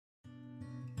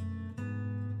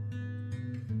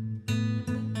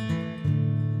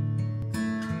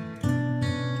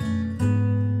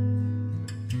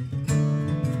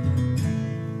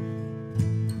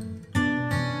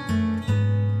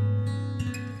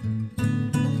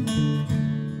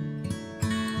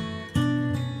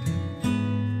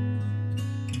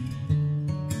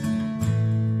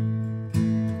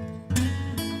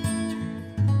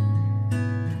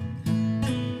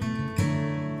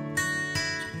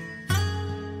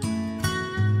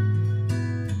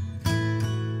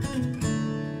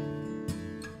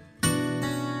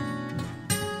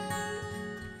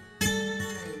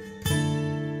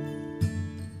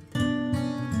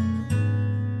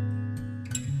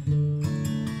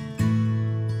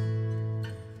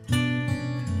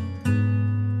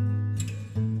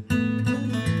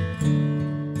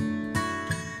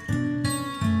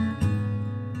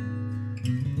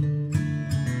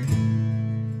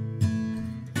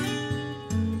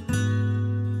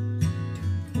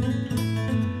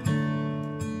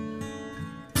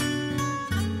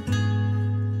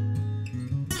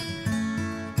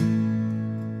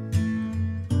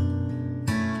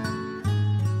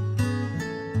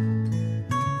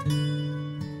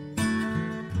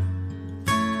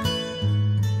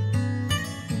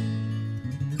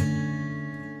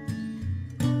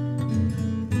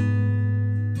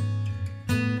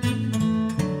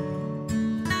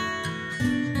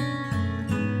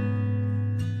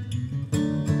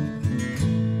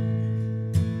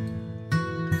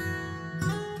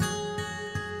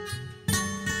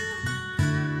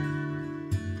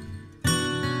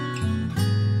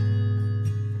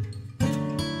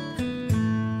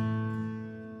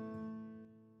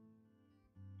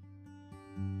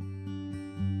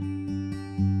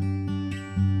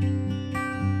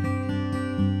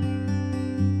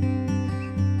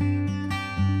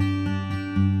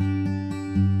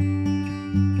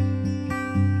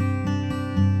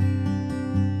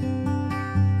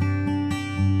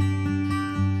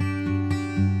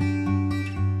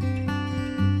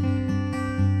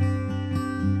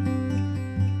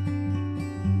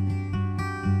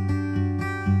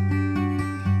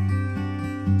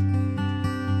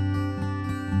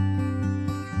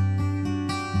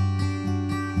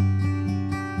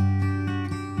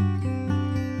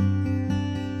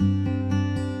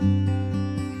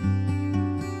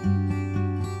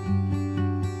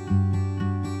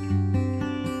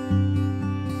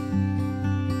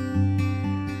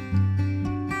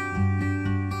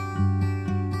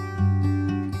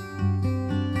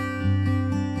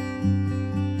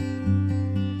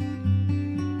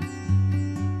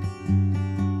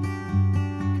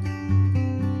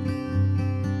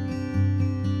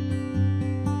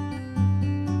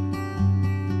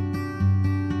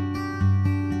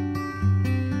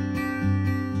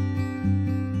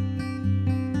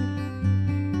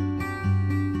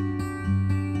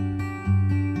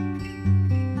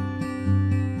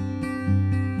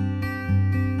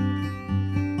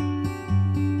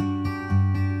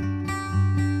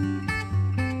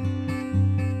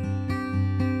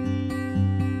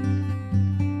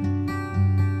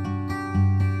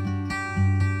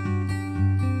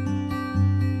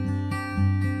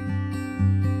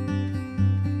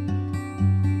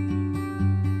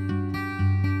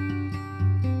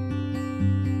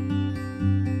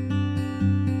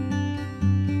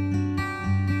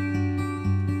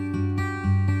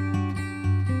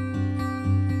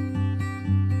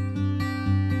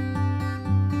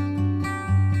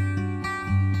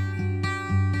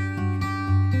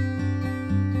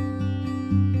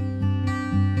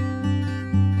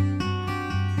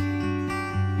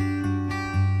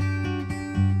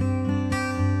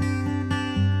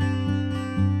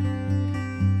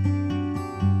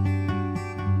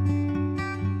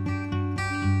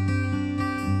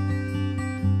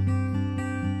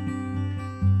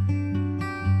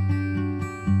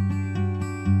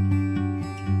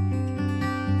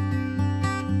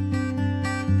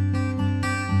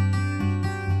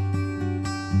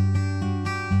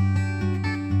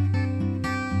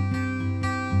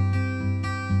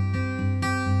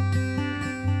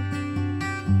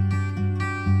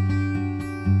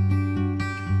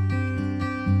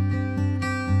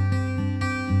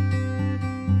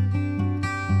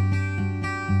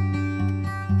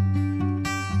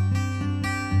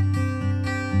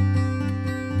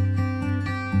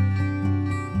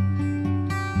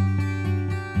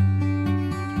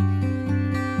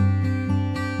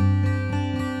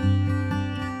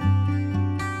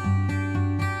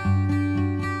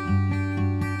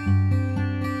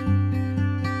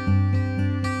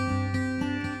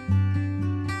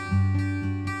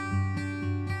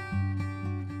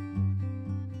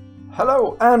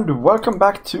Hello and welcome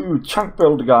back to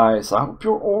ChunkBuild, guys. I hope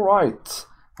you're alright.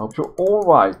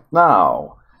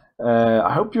 Now,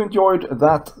 I hope you enjoyed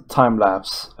that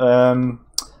time-lapse. And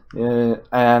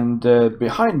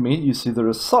behind me you see the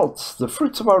results, the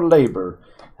fruits of our labor.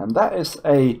 And that is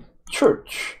a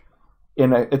church.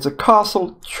 It's a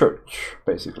castle church,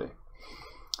 basically.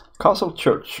 Castle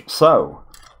church. So,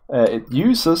 it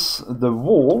uses the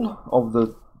wall of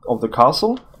the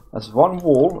castle as one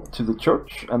wall to the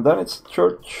church, and then it's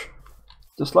church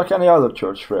just like any other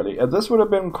church, really. And this would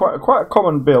have been quite a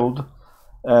common build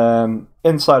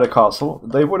inside a castle.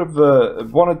 They would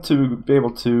have wanted to be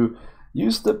able to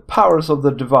use the powers of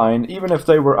the divine, even if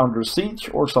they were under siege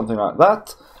or something like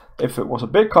that. If it was a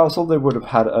big castle, they would have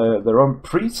had their own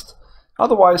priest.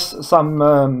 Otherwise, some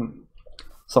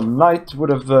knight would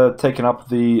have taken up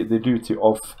the duty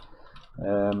of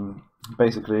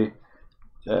basically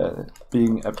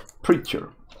being a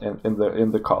preacher in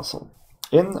the castle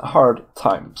in hard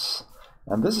times.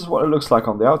 And this is what it looks like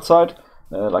on the outside.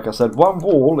 Like I said, one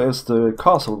wall is the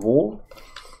castle wall,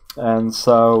 and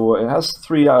so it has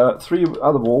three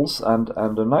other walls and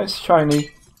a nice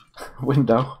shiny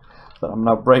window that I'm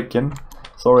now breaking.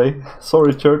 Sorry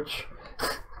church.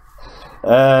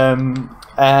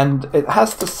 And it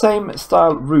has the same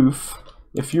style roof,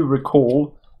 if you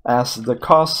recall, as the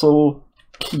castle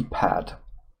keep had.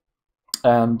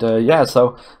 And yeah,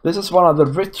 so this is one of the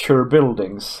richer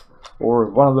buildings, or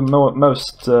one of the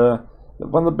most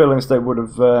one of the buildings they would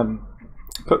have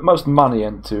put most money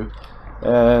into.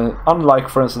 Unlike,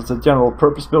 for instance, the general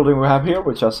purpose building we have here,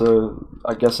 which has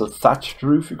I guess a thatched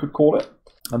roof, you could call it.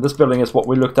 And this building is what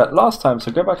we looked at last time,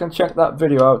 so go back and check that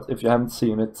video out if you haven't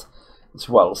seen it as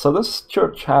well. So this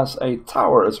church has a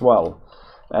tower as well,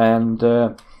 and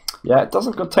yeah, it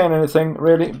doesn't contain anything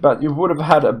really, but you would have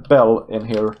had a bell in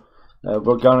here.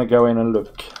 We're gonna go in and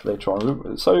look later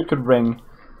on, so you could ring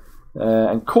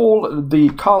and call the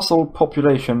castle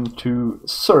population to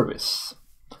service.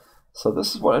 So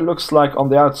this is what it looks like on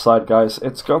the outside, guys.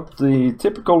 It's got the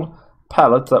typical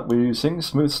palette that we're using: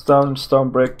 smooth stone, stone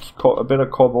brick, a bit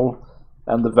of cobble,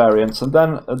 and the variants, and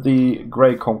then the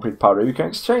grey concrete powder. You can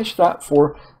exchange that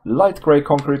for light grey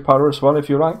concrete powder as well if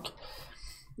you like.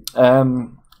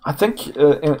 I think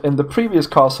in the previous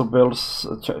castle builds,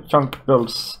 chunk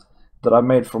builds that I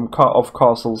made of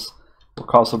castles or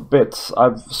castle bits,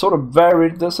 I've sort of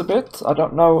varied this a bit. I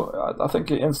don't know, I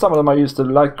think in some of them I used the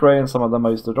light grey and some of them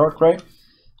I used the dark grey.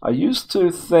 I used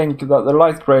to think that the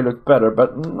light grey looked better,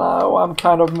 but now I'm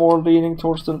kind of more leaning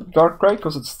towards the dark grey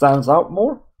because it stands out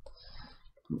more,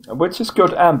 which is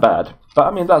good and bad. But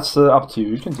I mean, that's up to you.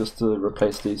 You can just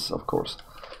replace these, of course.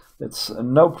 It's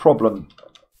no problem.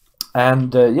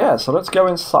 And yeah, so let's go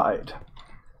inside.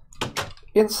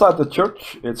 Inside the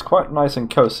church, it's quite nice and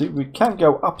cozy. We can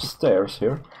go upstairs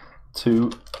here to,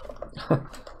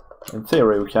 in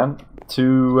theory we can,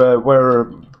 to where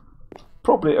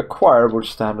probably a choir would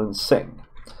stand and sing.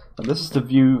 And this is the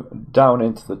view down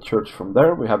into the church from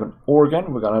there. We have an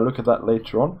organ, we're going to look at that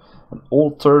later on, an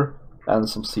altar, and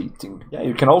some seating. Yeah,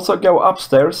 you can also go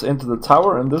upstairs into the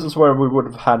tower, and this is where we would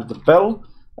have had the bell.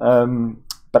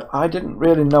 But I didn't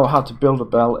really know how to build a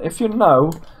bell. If you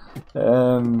know,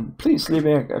 please leave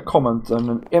me a comment and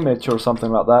an image or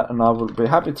something like that, and I will be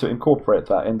happy to incorporate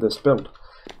that in this build.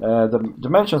 The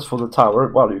dimensions for the tower,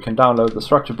 well, you can download the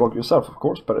structure block yourself, of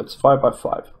course, but it's 5 by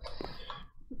 5.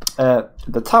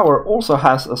 The tower also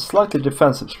has a slightly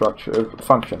defensive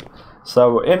function.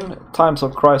 So in times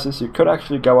of crisis, you could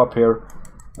actually go up here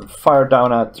and fire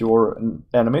down at your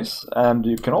enemies, and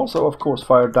you can also, of course,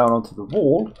 fire down onto the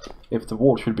wall if the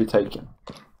wall should be taken.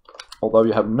 Although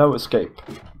you have no escape,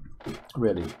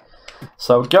 really.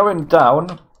 So going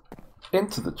down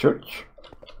into the church,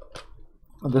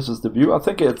 and this is the view. I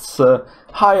think it's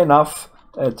high enough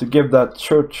to give that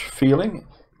church feeling,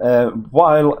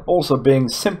 while also being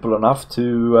simple enough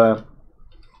to,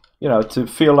 you know, to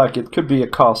feel like it could be a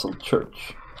castle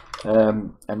church.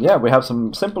 And yeah, we have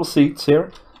some simple seats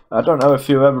here. I don't know if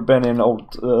you've ever been in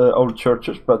old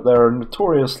churches, but they're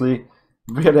notoriously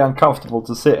really uncomfortable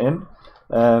to sit in.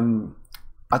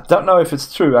 I don't know if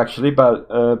it's true actually,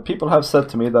 but people have said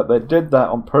to me that they did that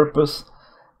on purpose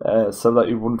so that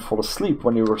you wouldn't fall asleep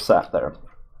when you were sat there.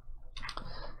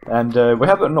 And we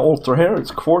have an altar here.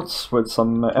 It's quartz with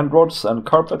some end rods and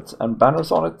carpet and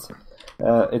banners on it.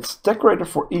 It's decorated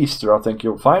for Easter, I think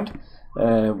you'll find,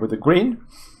 with the green.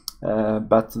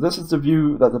 But this is the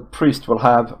view that the priest will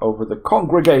have over the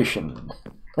congregation.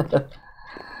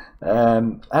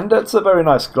 And it's a very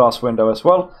nice glass window as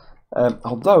well.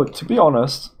 Although, to be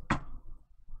honest,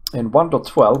 in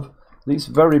 1.12, these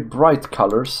very bright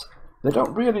colors, they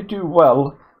don't really do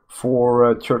well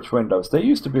for church windows. They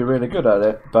used to be really good at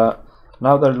it, but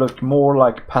now they look more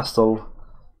like pastel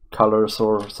colors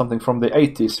or something from the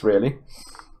 80s, really,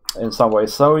 in some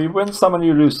ways. So you win some and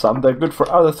you lose some. They're good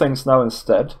for other things now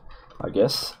instead, I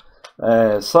guess.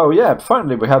 So yeah,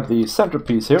 finally we have the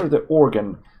centerpiece here, the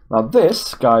organ. Now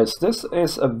this, guys, this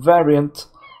is a variant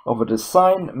of a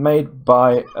design made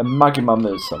by a Magma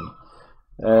Musen.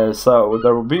 So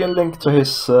there will be a link to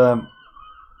his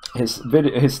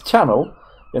channel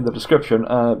in the description,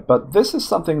 but this is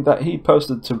something that he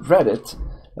posted to Reddit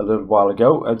a little while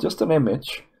ago, just an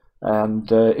image,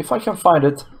 and if I can find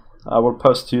it, I will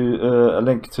post you a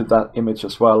link to that image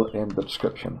as well in the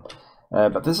description.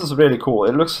 But this is really cool.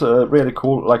 It looks really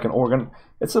cool, like an organ.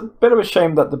 It's a bit of a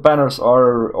shame that the banners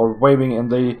are waving in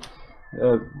the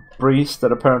breeze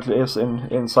that apparently is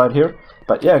inside here.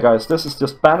 But yeah, guys, this is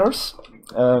just banners,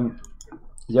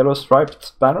 yellow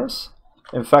striped banners.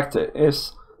 In fact, it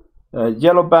is a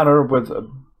yellow banner with a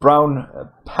brown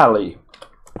pally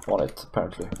on it,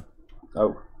 apparently.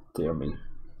 Oh, dear me.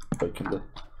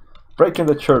 Breaking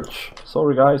the church.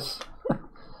 Sorry, guys.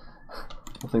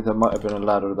 I think there might have been a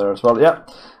ladder there as well. Yeah.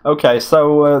 Okay,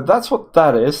 so that's what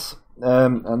that is.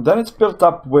 And then it's built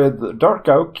up with dark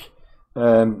oak.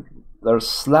 There's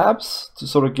slabs to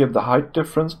sort of give the height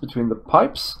difference between the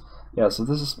pipes. Yeah, so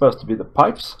this is supposed to be the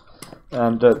pipes.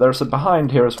 And there's a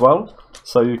behind here as well.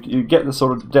 So you get the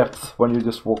sort of depth when you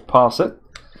just walk past it,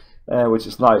 which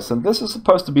is nice. And this is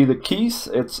supposed to be the keys.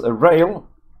 It's a rail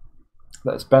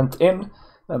that's bent in,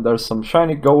 and there's some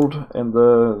shiny gold in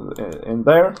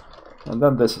there. And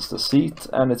then this is the seat,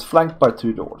 and it's flanked by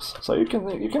 2 doors. So you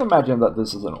can imagine that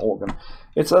this is an organ.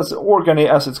 It's as organy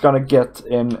as it's gonna get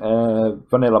in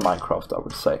vanilla Minecraft, I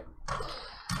would say.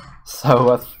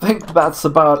 So I think that's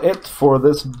about it for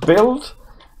this build.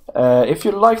 If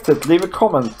you liked it, leave a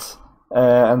comment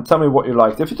and tell me what you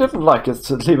liked. If you didn't like it,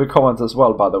 leave a comment as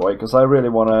well, by the way, because I really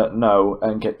want to know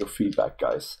and get your feedback,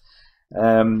 guys.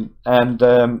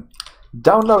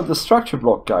 Download the structure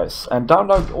block, guys, and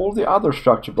download all the other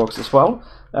structure blocks as well,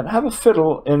 and have a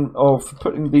fiddle of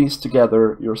putting these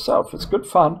together yourself. It's good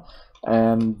fun,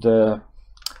 and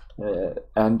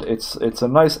it's a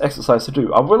nice exercise to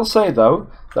do. I will say though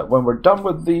that when we're done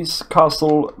with these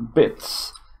castle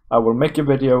bits, I will make a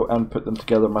video and put them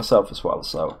together myself as well.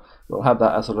 So we'll have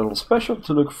that as a little special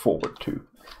to look forward to.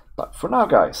 But for now,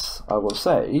 guys, I will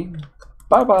say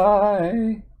bye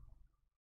bye.